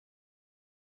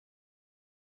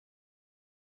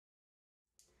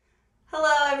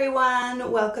Hello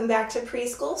everyone, welcome back to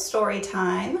Preschool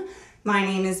Storytime. My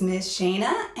name is Miss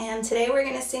Shaina and today we're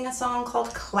going to sing a song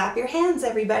called Clap Your Hands,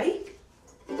 everybody.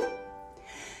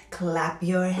 Clap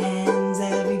your hands,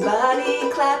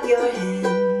 everybody, clap your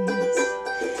hands.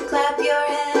 Clap your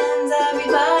hands,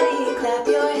 everybody, clap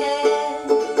your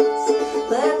hands.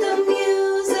 Let the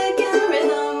music and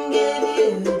rhythm give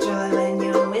you joy when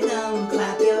you're with them.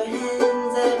 Clap your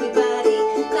hands, everybody,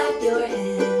 clap your hands.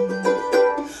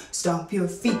 Stomp your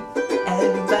feet,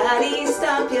 everybody,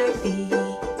 stomp your feet.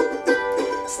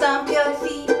 Stomp your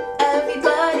feet,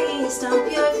 everybody,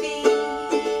 stomp your feet.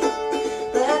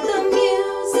 Let the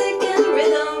music and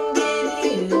rhythm give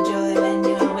you joy when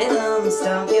you're with them.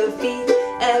 Stomp your feet,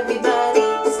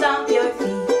 everybody, stomp your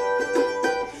feet.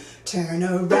 Turn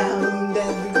around,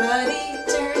 everybody,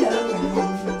 turn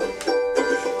around.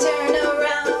 Turn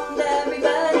around,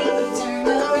 everybody, turn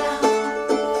around.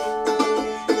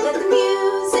 Let the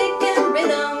music and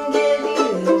rhythm give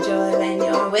you joy when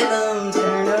you're with them.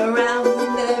 Turn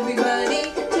around,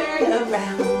 everybody, turn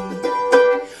around.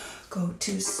 Go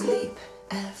to sleep,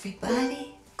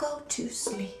 everybody, go to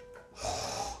sleep.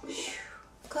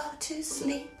 Go to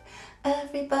sleep,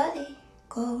 everybody,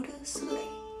 go to sleep.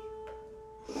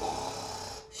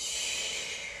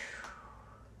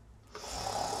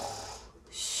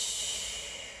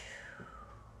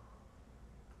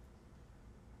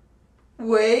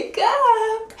 Wake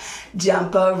up!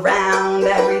 Jump around,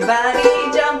 everybody,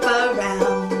 jump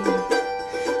around.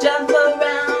 Jump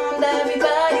around,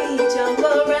 everybody, jump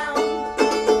around.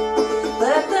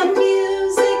 Let the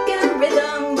music and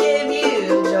rhythm give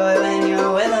you joy when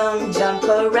you're with them. Jump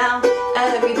around,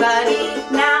 everybody,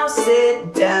 now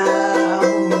sit down.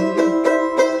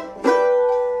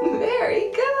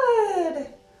 Very good.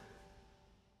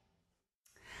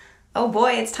 Oh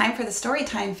boy, it's time for the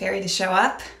Storytime Fairy to show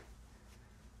up.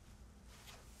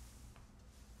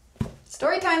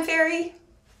 Storytime Fairy,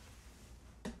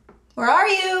 where are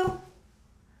you?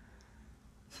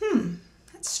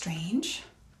 That's strange.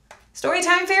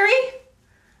 Storytime Fairy?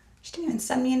 She didn't even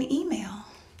send me an email.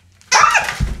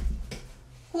 Ah!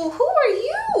 Well, who are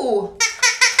you?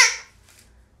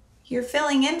 You're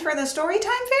filling in for the Storytime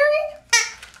Fairy?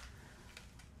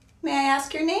 May I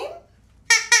ask your name?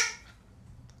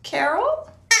 Carol?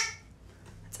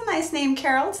 That's a nice name,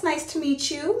 Carol. It's nice to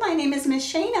meet you. My name is Miss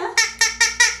Shaina.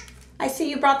 I see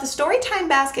you brought the Storytime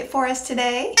basket for us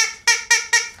today.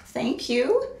 Thank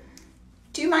you.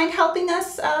 Do you mind helping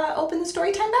us open the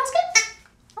Storytime basket?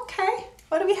 Okay,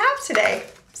 what do we have today?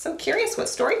 I'm so curious what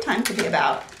Storytime could be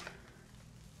about.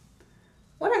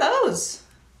 What are those?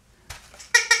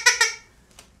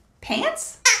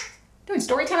 Pants? Doing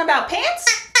Storytime about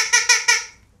pants?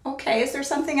 Okay, is there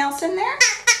something else in there?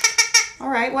 All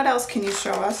right, what else can you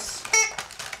show us?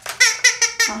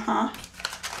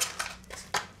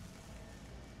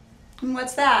 And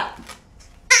what's that?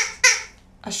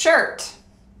 A shirt.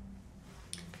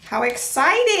 How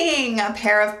exciting! A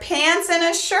pair of pants and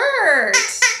a shirt.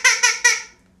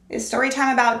 Is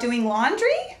Storytime about doing laundry?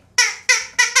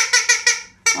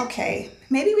 Okay,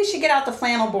 maybe we should get out the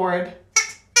flannel board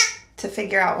to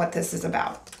figure out what this is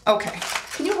about. Okay,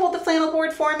 can you hold the flannel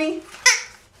board for me?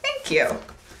 Thank you.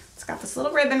 It's got this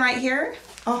little ribbon right here.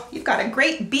 Oh, you've got a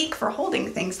great beak for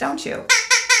holding things, don't you?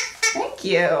 Thank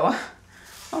you.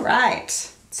 All right,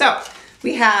 so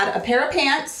we had a pair of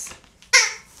pants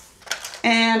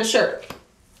and a shirt.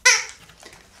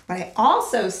 But I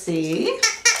also see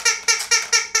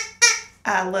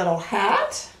a little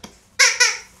hat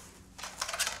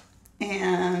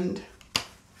and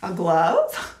a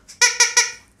glove.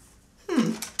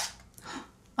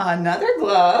 Another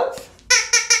glove.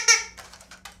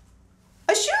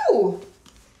 A shoe.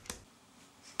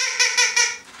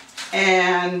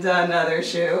 And another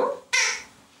shoe.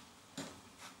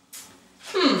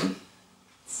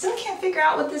 Still can't figure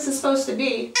out what this is supposed to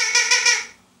be.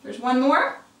 There's one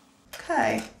more.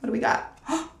 Okay, what do we got?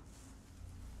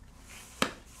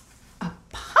 A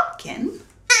pumpkin?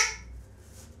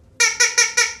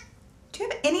 Do you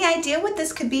have any idea what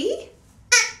this could be?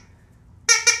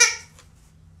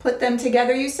 Put them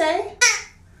together, you say?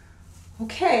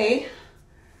 Okay.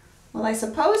 Well, I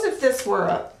suppose if this were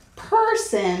a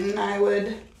person, I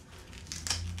would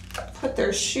put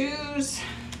their shoes.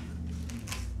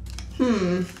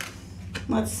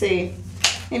 Let's see.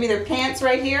 Maybe their pants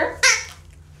right here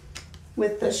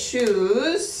with the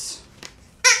shoes.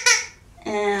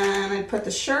 And I put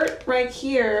the shirt right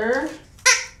here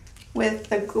with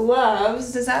the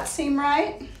gloves. Does that seem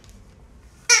right?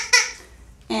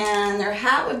 And their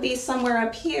hat would be somewhere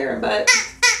up here, but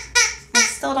I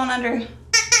still don't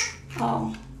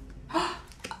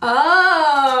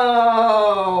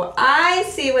Oh, I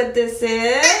what this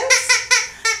is?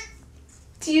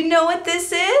 Do you know what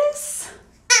this is?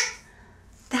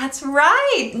 That's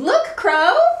right. Look,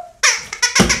 Crow.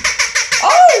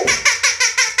 Oh!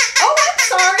 Oh, I'm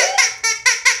sorry.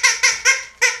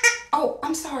 Oh,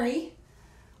 I'm sorry.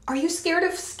 Are you scared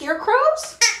of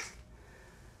scarecrows?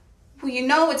 Well, you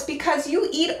know it's because you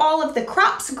eat all of the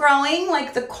crops growing,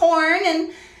 like the corn,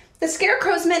 and the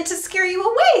scarecrow's meant to scare you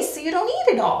away so you don't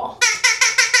eat it all.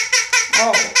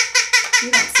 Oh,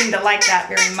 you don't seem to like that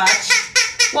very much.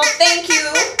 Well, thank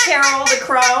you, Carol the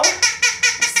Crow. I'll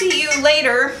see you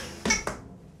later.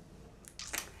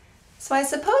 So I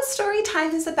suppose story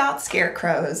time is about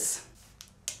scarecrows.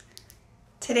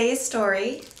 Today's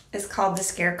story is called The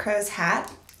Scarecrow's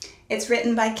Hat. It's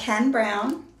written by Ken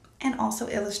Brown and also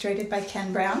illustrated by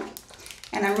Ken Brown.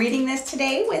 And I'm reading this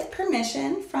today with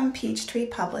permission from Peachtree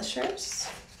Publishers.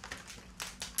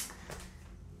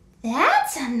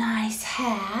 "That's a nice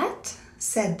hat,"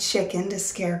 said Chicken to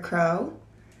Scarecrow.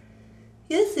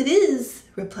 "Yes, it is,"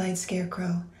 replied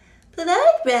Scarecrow, "but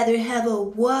I'd rather have a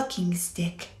walking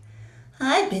stick.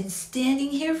 I've been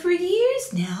standing here for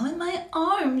years now and my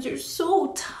arms are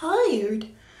so tired.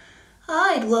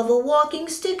 I'd love a walking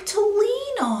stick to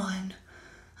lean on.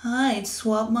 I'd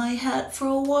swap my hat for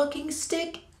a walking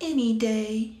stick any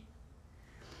day."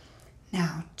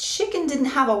 Now, Chicken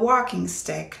didn't have a walking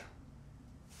stick,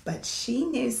 but she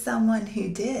knew someone who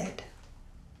did.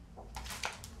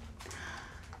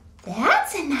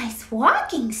 "That's a nice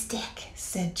walking stick,"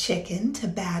 said Chicken to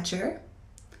Badger.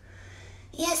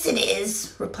 "Yes, it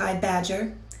is," replied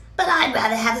Badger, "but I'd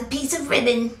rather have a piece of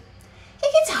ribbon.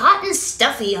 It gets hot and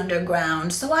stuffy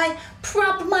underground, so I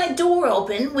prop my door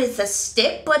open with a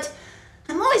stick, but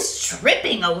I'm always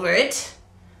tripping over it.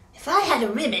 If I had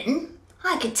a ribbon,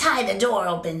 I could tie the door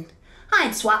open.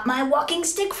 I'd swap my walking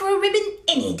stick for a ribbon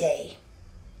any day."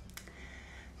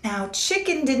 Now,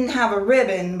 Chicken didn't have a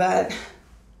ribbon, but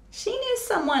she knew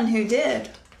someone who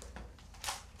did.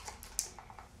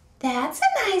 "That's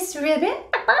a nice ribbon,"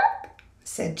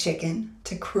 said Chicken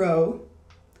to Crow.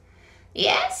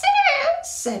 "Yes, it is,"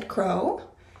 said Crow,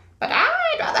 "but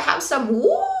I'd rather have some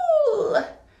wool.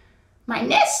 My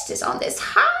nest is on this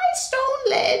high stone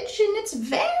ledge and it's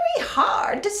very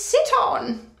hard to sit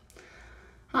on.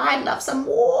 I'd love some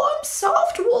warm,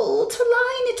 soft wool to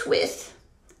line it with.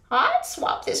 I'd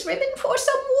swap this ribbon for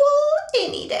some wool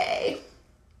any day."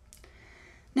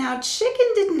 Now,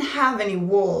 Chicken didn't have any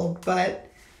wool, but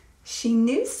she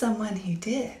knew someone who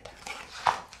did.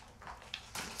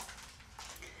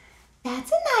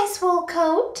 "That's a nice wool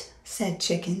coat," said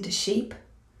Chicken to Sheep.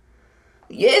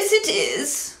 "Yes, it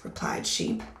is," replied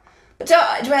Sheep, "but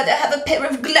I'd rather have a pair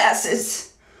of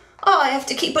glasses. I have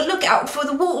to keep a lookout for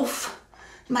the wolf.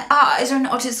 My eyes are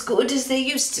not as good as they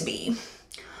used to be.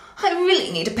 I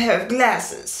really need a pair of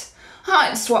glasses.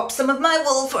 I'd swap some of my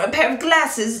wool for a pair of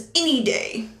glasses any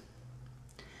day."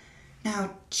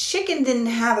 Now, Chicken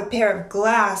didn't have a pair of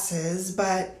glasses,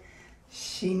 but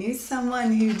she knew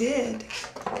someone who did.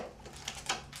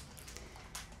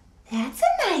 "That's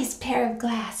a nice pair of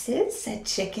glasses," said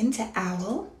Chicken to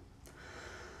Owl.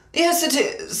 "Yes, it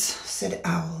is," said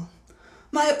Owl.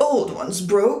 "My old ones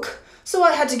broke, so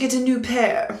I had to get a new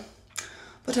pair.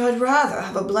 But I'd rather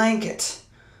have a blanket.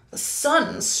 The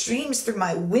sun streams through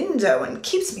my window and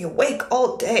keeps me awake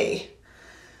all day,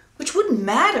 which wouldn't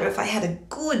matter if I had a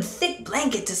good thick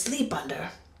blanket to sleep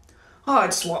under.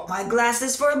 I'd swap my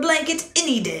glasses for a blanket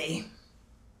any day."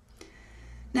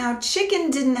 Now, Chicken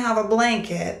didn't have a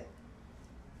blanket,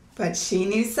 but she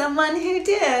knew someone who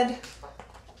did.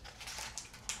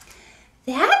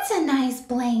 "That's a nice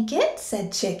blanket,"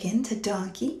 said Chicken to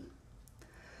Donkey.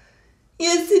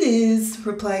 "Yes, it is,"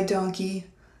 replied Donkey,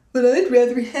 "but I'd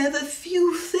rather have a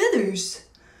few feathers.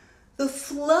 The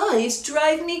flies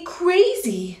drive me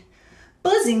crazy,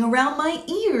 buzzing around my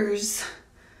ears.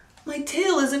 My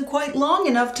tail isn't quite long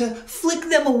enough to flick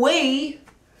them away.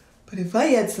 But if I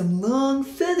had some long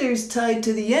feathers tied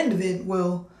to the end of it,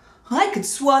 well, I could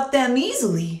swap them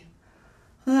easily.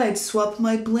 I'd swap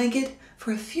my blanket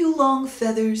for a few long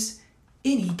feathers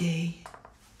any day."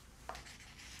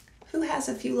 Who has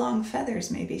a few long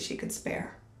feathers maybe she could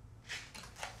spare?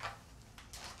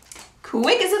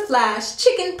 Quick as a flash,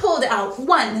 Chicken pulled out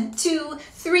 1, 2,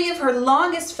 3 of her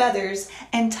longest feathers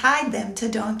and tied them to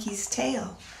Donkey's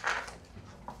tail.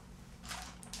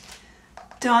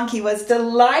 Donkey was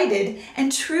delighted and,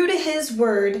 true to his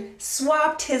word,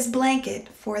 swapped his blanket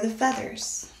for the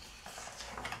feathers.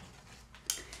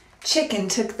 Chicken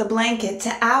took the blanket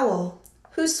to Owl,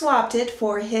 who swapped it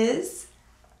for his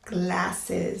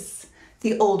glasses.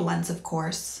 The old ones, of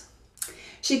course.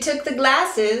 She took the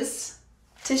glasses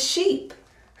to Sheep,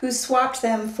 who swapped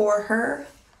them for her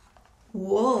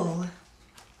wool.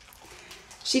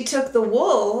 She took the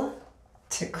wool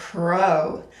to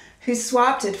Crow, who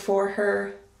swapped it for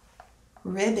her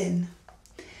ribbon.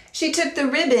 She took the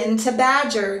ribbon to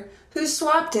Badger, who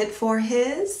swapped it for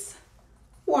his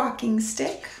walking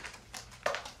stick.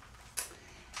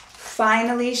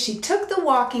 Finally, she took the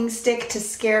walking stick to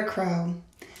Scarecrow.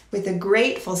 With a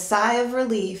grateful sigh of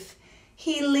relief,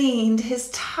 he leaned his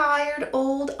tired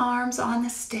old arms on the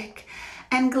stick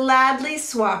and gladly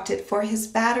swapped it for his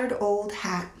battered old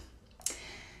hat.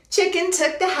 Chicken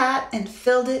took the hat and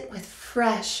filled it with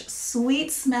fresh,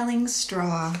 sweet-smelling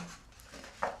straw.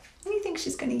 What do you think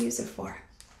she's going to use it for?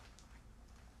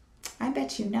 I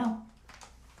bet you know.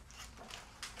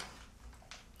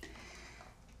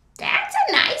 That's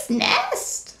a nice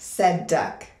nest, said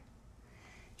Duck.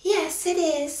 Yes, it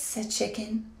is, said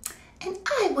Chicken, and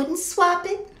I wouldn't swap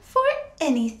it for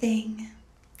anything.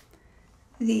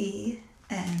 The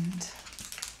end.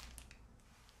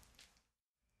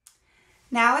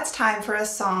 Now it's time for a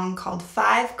song called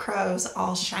 5 Crows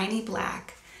All Shiny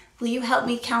Black. Will you help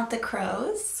me count the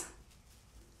crows?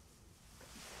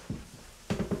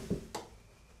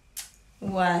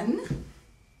 1,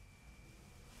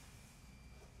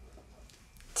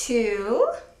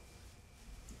 2,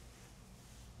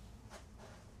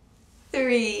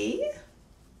 3,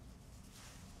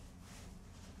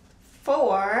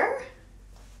 4,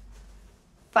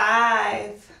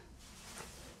 5.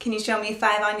 Can you show me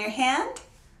 5 on your hand?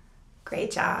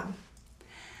 Great job.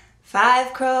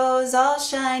 5 crows all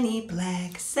shiny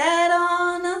black sat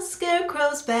on a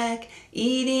scarecrow's back,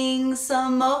 eating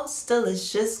some most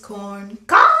delicious corn.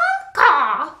 Caw,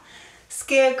 caw!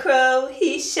 Scarecrow,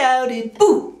 he shouted,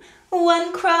 boo!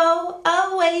 1 crow,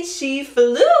 away she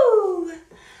flew.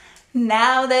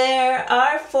 Now there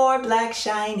are 4 black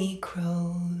shiny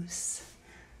crows.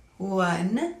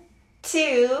 1,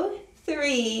 2,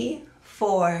 3,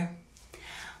 4.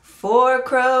 4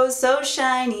 crows so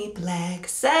shiny black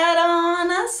sat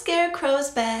on a scarecrow's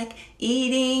back,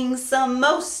 eating some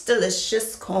most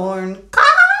delicious corn. Caw,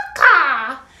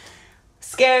 caw!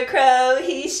 Scarecrow,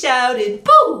 he shouted,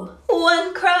 boo!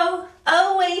 1 crow,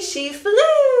 away she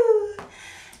flew.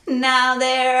 Now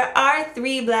there are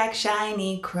 3 black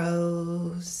shiny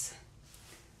crows.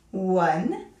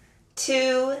 1,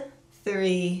 2,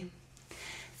 3.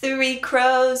 3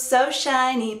 crows so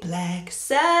shiny black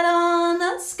sat on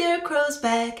a scarecrow's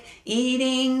back,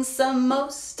 eating some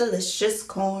most delicious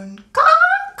corn.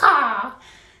 Caw, caw!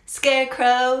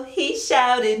 Scarecrow, he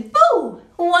shouted, boo!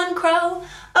 1 crow,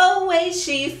 away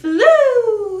she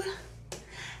flew.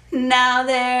 Now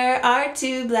there are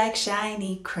 2 black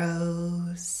shiny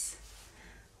crows.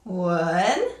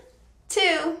 1,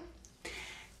 2.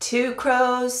 2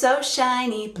 crows so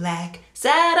shiny black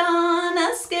sat on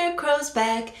a scarecrow's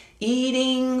back,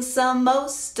 eating some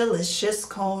most delicious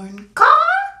corn. Caw,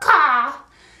 caw!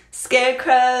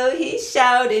 Scarecrow, he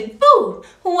shouted, boo!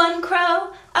 1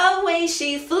 crow, away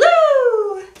she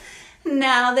flew.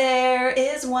 Now there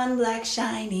is 1 black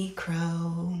shiny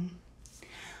crow.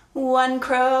 1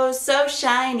 crow so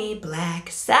shiny black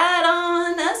sat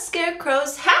on a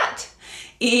scarecrow's hat,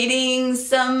 eating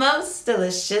some most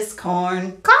delicious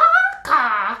corn. Caw,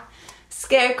 caw!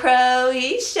 Scarecrow,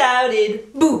 he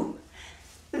shouted, boo!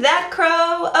 That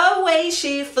crow, away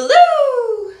she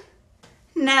flew.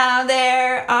 Now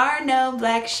there are no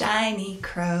black shiny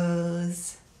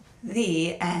crows.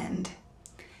 The end.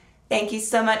 Thank you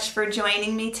so much for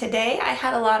joining me today. I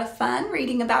had a lot of fun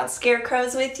reading about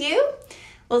scarecrows with you.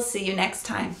 We'll see you next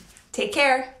time. Take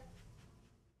care.